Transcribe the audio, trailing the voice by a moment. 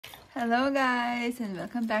Hello guys and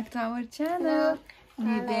welcome back to our channel.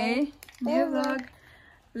 New day, new vlog.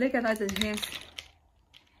 Look at all the hairs.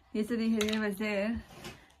 Yesterday her hair was there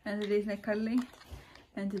and today it's like curly.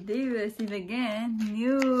 And today we receive again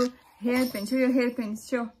new hairpin. Show your hairpins.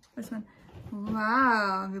 Show. First one.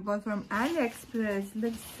 Wow, we bought from AliExpress.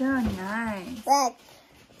 Looks so nice. Look.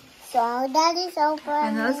 So that is open.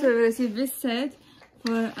 And also we received this set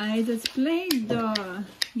for Aya's play doh.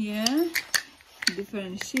 Yeah.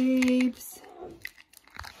 Different shapes,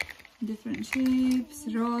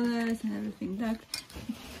 rollers and everything that.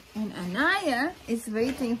 And Anaya is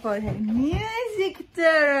waiting for her music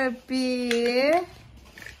therapy.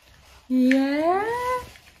 Yeah.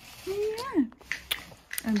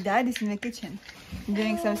 And Dad is in the kitchen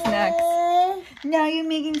doing some snacks. Now you're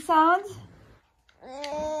making sounds?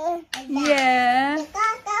 Yeah.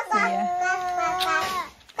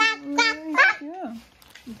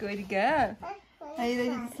 Good girl. Are you ready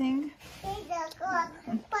to sing? Hello,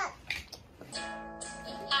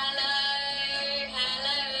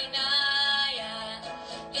 Anaya.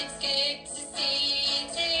 It's good to see you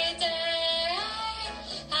today.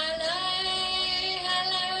 Hello,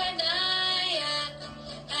 Anaya.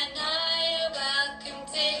 Anaya, welcome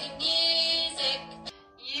to music.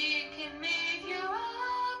 You can move your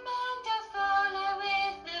arm and follow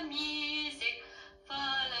with the music.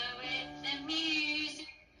 Follow with the music.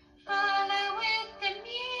 Follow with the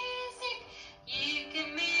music. You can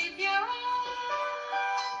move your arm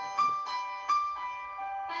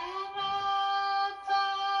and I'll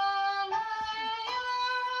follow your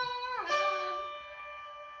arm.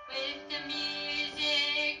 With the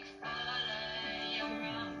music, follow your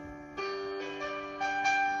arm.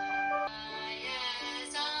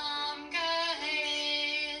 Aya's arm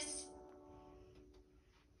goes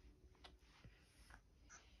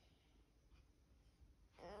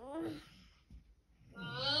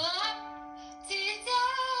up today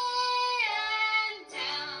and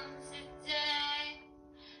down today,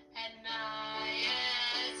 and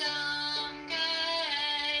Aya's arm goes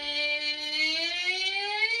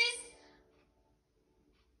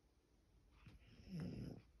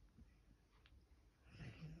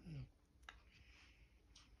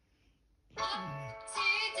up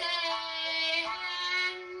today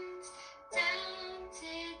and down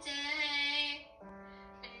today,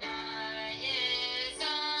 and Aya's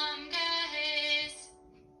arm goes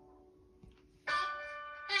up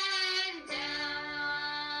and down.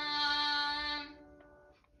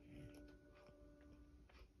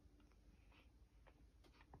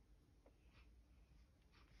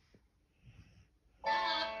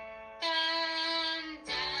 Up and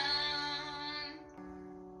down.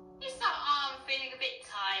 Is that arm feeling a bit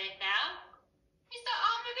tired now? Is that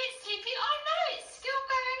arm a bit sleepy? Oh no, it's still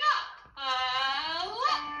going up. Up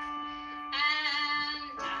and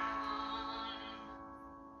down.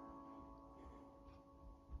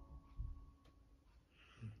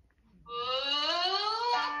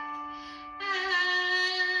 Up and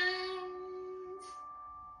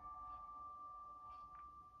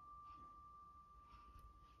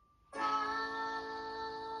down.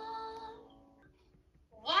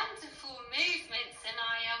 Wonderful movements,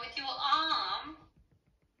 Anaya, with your arm.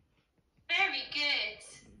 Very good.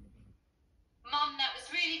 Mum, that was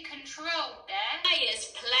really controlled there. Anaya's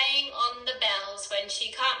playing on the bells when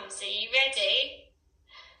she comes. Are you ready?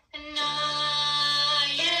 Anaya's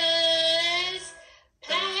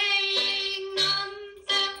playing on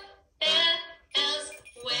the bells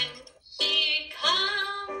when she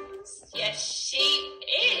comes. Yes, she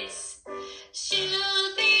is.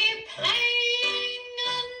 She'll be playing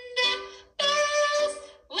on the bells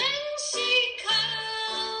when she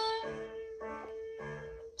comes.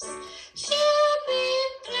 She'll be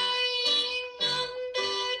playing on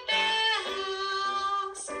the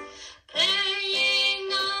bells, playing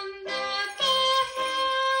on the bells.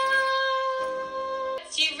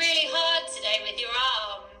 It's you really hard today with your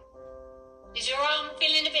arm. Is your arm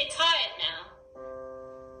feeling a bit tired now?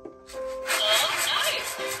 Oh no!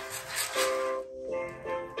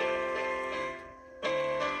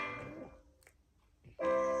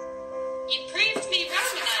 You proved me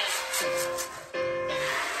wrong, Anaya.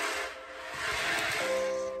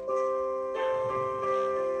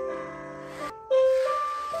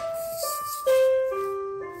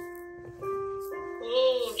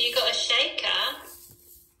 Oh, have you got a shaker?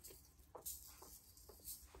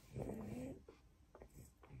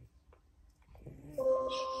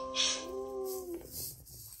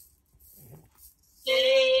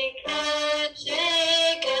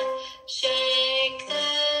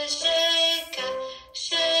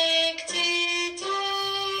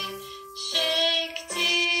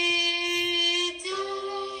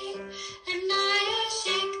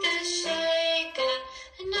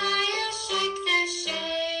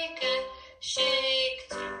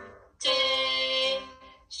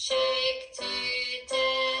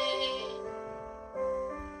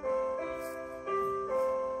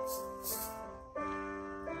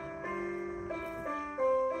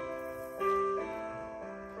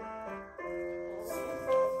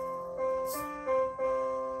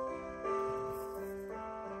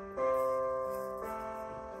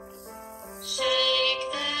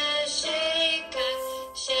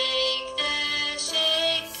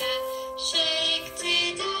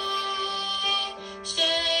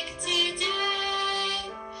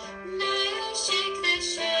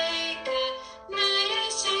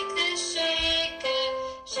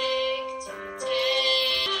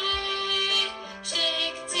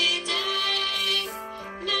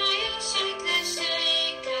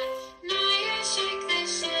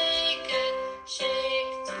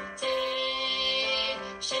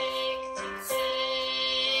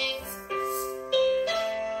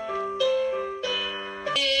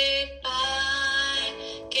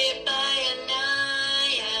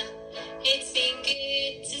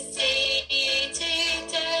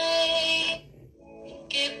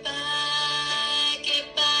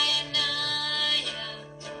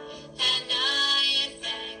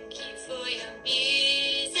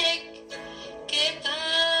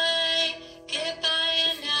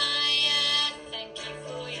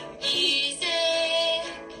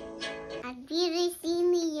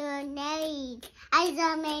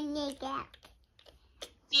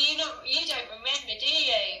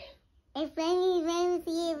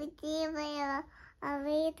 there. I'm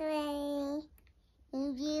really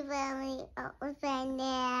you very open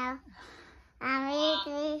there. I'm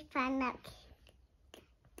really fun up.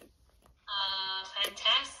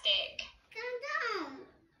 Fantastic. Come down.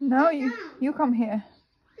 No, you come here.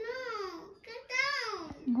 No, come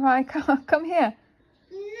down. Why? Come here.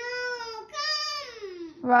 No,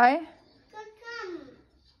 come. Why? Come.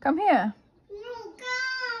 Come here. No,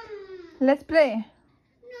 come. Let's play.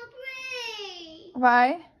 No, pray.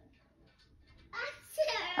 Why?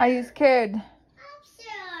 Upstairs. Are you scared?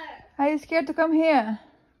 Upstairs. Are you scared to come here?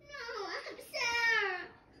 No, upstairs.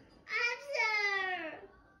 Upstairs.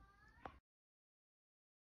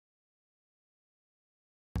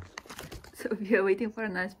 So we are waiting for a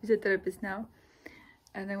nice physiotherapist now.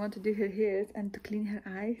 And I want to do her hair and to clean her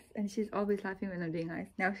eyes. And she's always laughing when I'm doing eyes.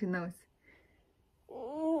 Now she knows.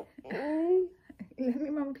 Let me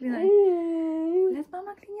mama clean eye. Let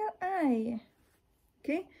mama clean your eye.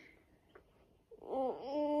 Okay?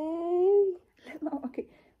 Let mama, okay.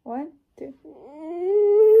 1, 2.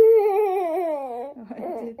 1,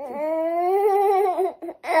 2, 3.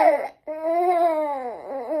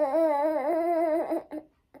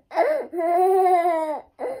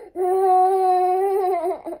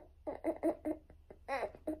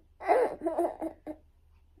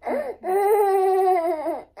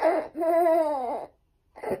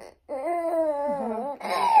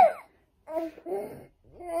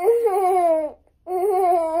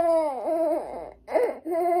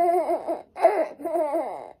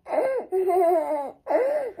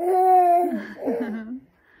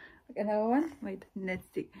 Another one. Wait, let's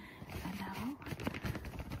see.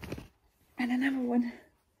 And another one.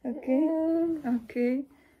 Okay. Okay.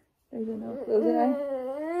 I don't know. Close your eye.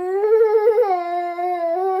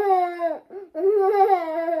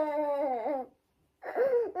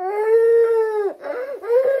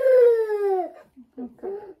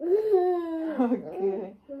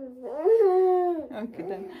 Okay. Okay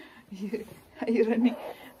then. Are you running?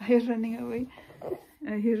 Are you running away?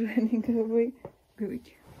 Are you running away? Good.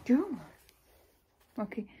 Go.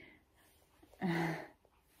 Okay.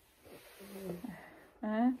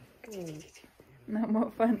 No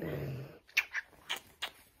more fun.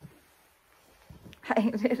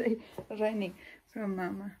 I'm really running from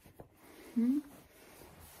Mama.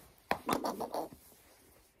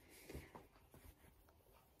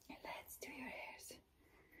 Let's do your hairs.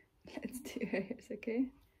 Let's do your hairs, okay?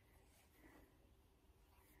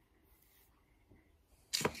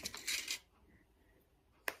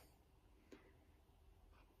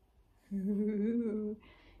 Ooh,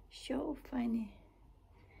 so funny.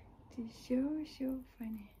 It's so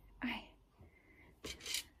funny. Ay.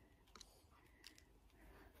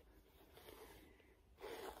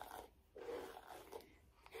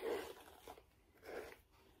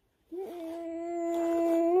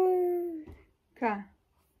 Ka.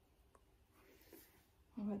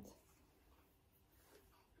 What?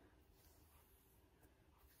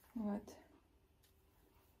 What?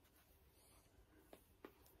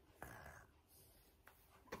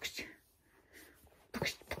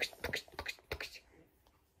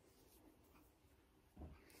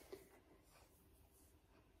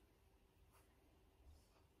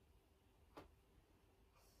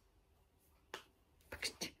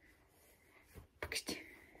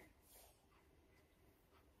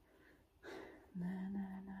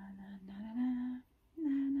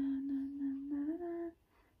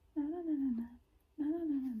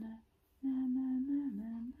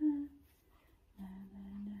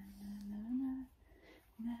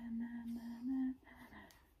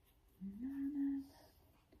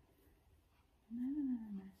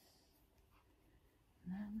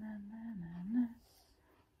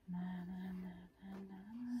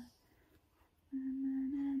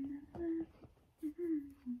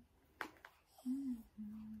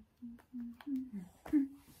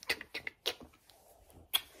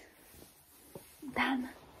 Done.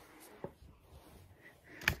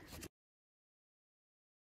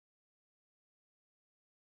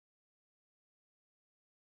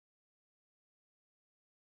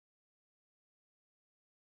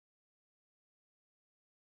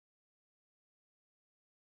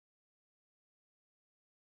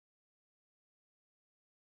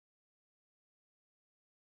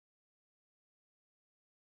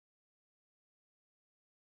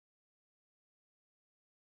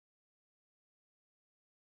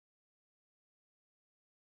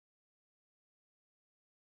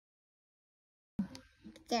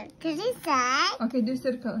 To this side Okay, do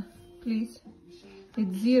circle, please.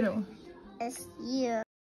 It's 0. is you.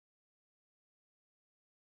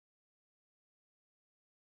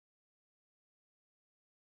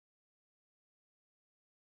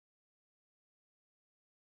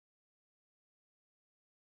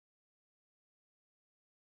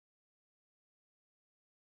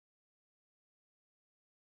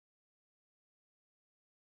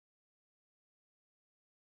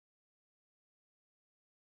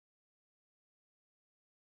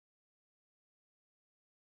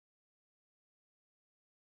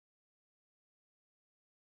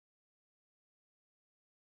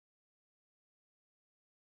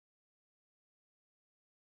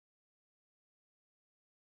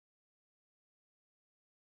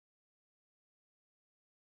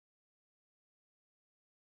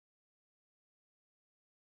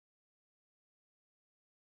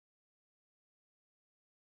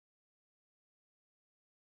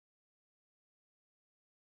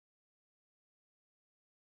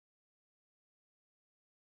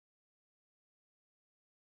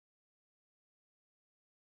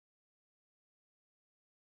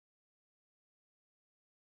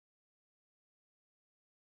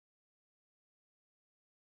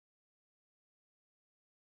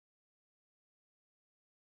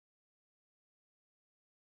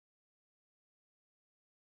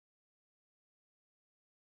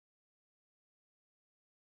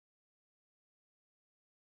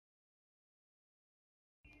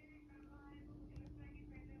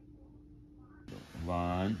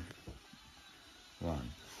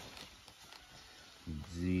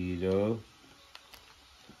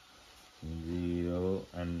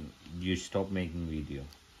 you stop making video.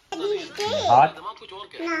 Hot.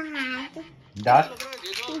 That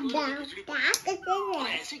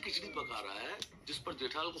ऐसी खिचड़ी पका रहा है जिस पर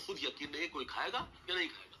जेठालाल को खुद यकीन नहीं कोई खाएगा या नहीं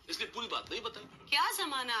खाएगा, इसलिए पूरी बात नहीं बताई। क्या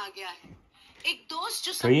जमाना आ गया है, एक दोस्त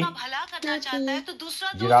जो Three. सबका भला करना चाहता है तो दूसरा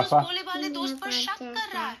दोस्त उस जिराफा। भोले वाले दोस्त पर शक कर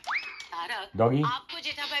रहा है। तारक, Doggy. आपको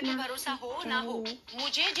जेठाभाई पे भरोसा हो ना हो,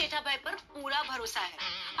 मुझे जेठाभाई पर पूरा भरोसा है।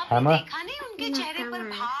 आपने Hammer. देखा नहीं उनके चेहरे पर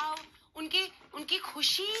भाव, उनकी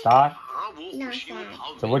खुशी। star. हाँ, वो खुशी में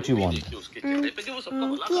भाव So what you want? देखिए उसके चेहरे पे कि वो सबका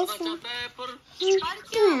भला करना चाहता है, पर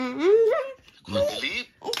क्या दिलीप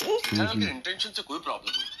जेठालाल के इंटेंशन से कोई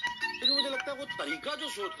प्रॉब्लम नहीं, लेकिन मुझे लगता है वो तरीका जो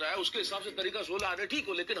सोच रहा है उसके हिसाब से तरीका सोच रहा है ठीक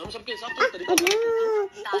हो, लेकिन हम सबके हिसाब से तरीका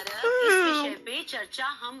तारक, इस विषय पे चर्चा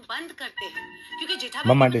हम बंद करते हैं, क्योंकि जेठाभाई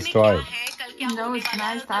Mama के मन में destroy. क्या है, कल क्या No, होने it's वाला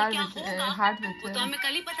है, nice और कल क्या with होगा, heart with वो तो हमें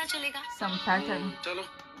कल ही पता चलेगा। some pattern. चलो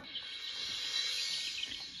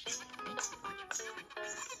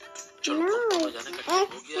No. पापा जाने का टाइम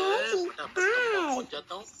हो गया है, फटाफट पहुंच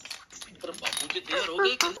जाता हूँ, पर बाबूजी तैयार हो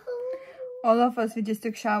गए क्या? All of us, we just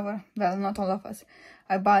took shower. Well, not all of us.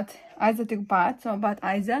 Isa took bath, so I bought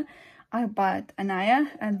Isa. I bought Anaya,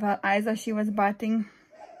 and while Isa, she was bathing,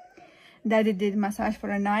 Daddy did massage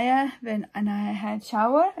for Anaya. When Anaya had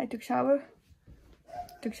shower, I took shower.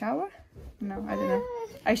 Took shower? No, I don't know.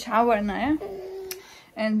 I showered Anaya,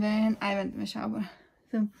 and then I went in the shower.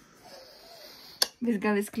 So this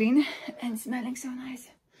girl is clean and smelling so nice.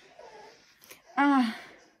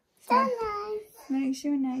 Smelling so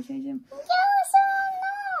nice.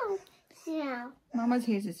 Yeah. Mama's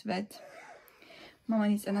hair is wet. Mama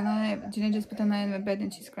needs Anaya. Gina just put Anaya in my bed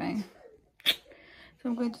and she's crying. So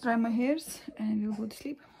I'm going to dry my hairs and we'll go to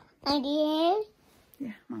sleep. Again.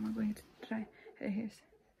 Yeah, Mama going to dry her hairs.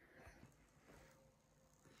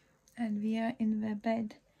 And we are in the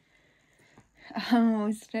bed.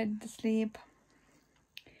 Almost ready to sleep.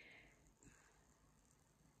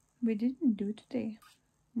 We didn't do today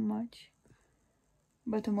much.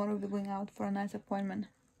 But tomorrow we're going out for a nice appointment.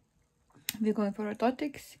 We're going for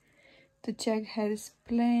orthotics to check Harry's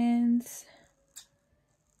plans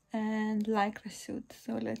and lycra suit.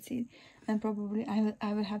 So let's see. And probably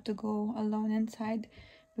I will have to go alone inside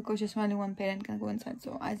because just only one parent can go inside.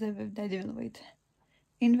 So either with Daddy will wait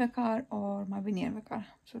in the car or maybe near the car.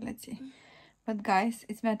 So let's see. But guys,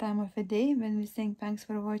 it's my time of the day when we're saying thanks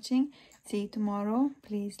for watching. See you tomorrow.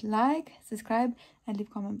 Please like, subscribe and leave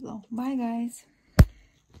comment below. Bye guys.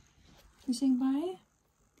 You saying bye?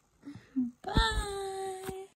 Bye.